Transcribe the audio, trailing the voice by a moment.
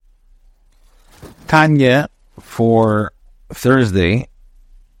Tanya for Thursday.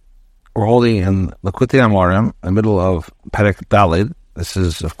 We're holding in Likutei Amarim, in the middle of Perek Dalid. This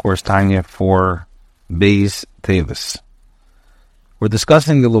is, of course, Tanya for Beis Tevis. We're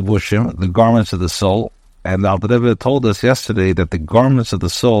discussing the Levushim, the garments of the soul, and the Alter Rebbe told us yesterday that the garments of the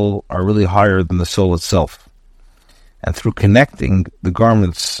soul are really higher than the soul itself. And through connecting the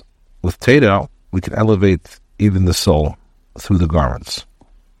garments with Teda, we can elevate even the soul through the garments.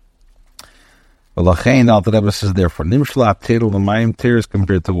 V'lachein, Alter Rebbe says, therefore, Nimshla Teda l'mayim, Teda is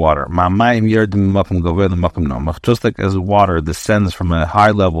compared to water. Ma'mayim yerdim makom gover l'makom nomach. Just like as water descends from a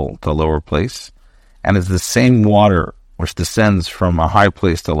high level to a lower place, and it's the same water which descends from a high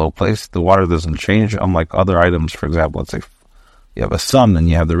place to a low place, the water doesn't change, unlike other items. For example, let's say you have a sun and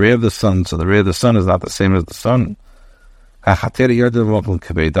you have the ray of the sun, so the ray of the sun is not the same as the sun.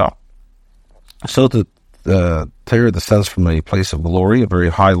 So the Torah descends from a place of glory, a very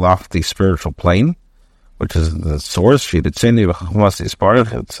high, lofty spiritual plane, which is the source. It's Hashem's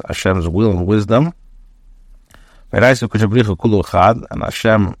will and wisdom. And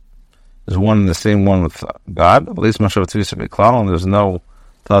Hashem is one and the same one with God. At least and there's no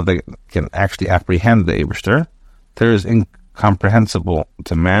thought that can actually apprehend the Eibishter. Torah is incomprehensible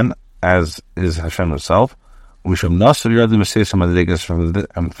to man, as is Hashem himself. And from there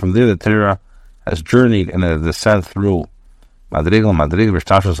the Torah has journeyed in a descent through through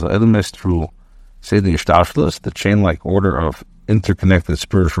the chain-like order of interconnected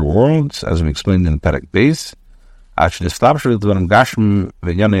spiritual worlds, as we explained in Perek Beis,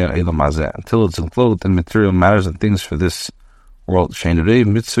 until it's enclosed in material matters and things for this world.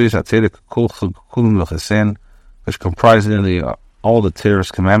 Which comprise nearly all the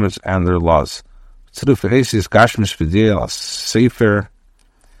Torah's commandments and their laws.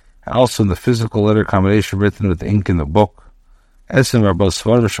 And also in the physical letter combination written with the ink in the book, namely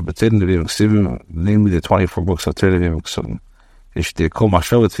the 24 books of Torah,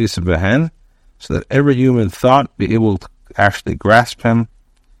 so that every human thought be able to actually grasp him,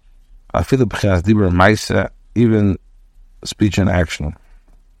 even speech and action.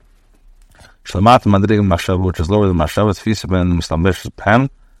 Which is lower than Mashava,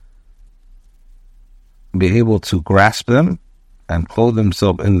 be able to grasp them and clothe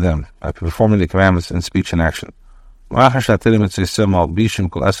themselves in them by performing the commandments in speech and action.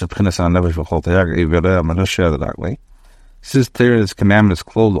 Since Torah's commandments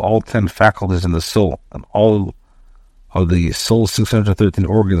clothe all 10 faculties in the soul, and all of the soul's 613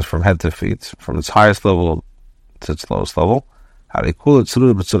 organs from head to feet, from its highest level to its lowest level, the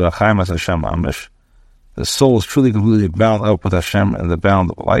soul is truly completely bound up with Hashem and the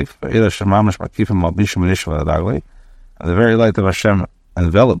bound of life. And the very light of Hashem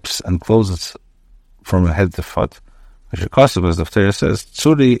envelops and closes from head to foot. Which as the Torah says,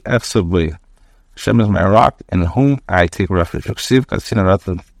 Tzuri echsabli. Hashem is my rock, in whom I take refuge.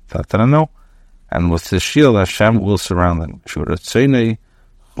 And with his shield, Hashem will surround them.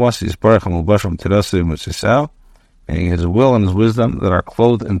 Meaning his will and his wisdom that are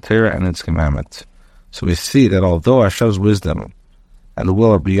clothed in Torah and its commandments. So we see that although Hashem's wisdom and the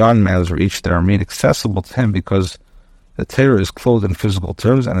will are beyond man's reach, they are made accessible to him because the Torah is clothed in physical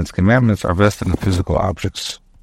terms and its commandments are vested in physical objects.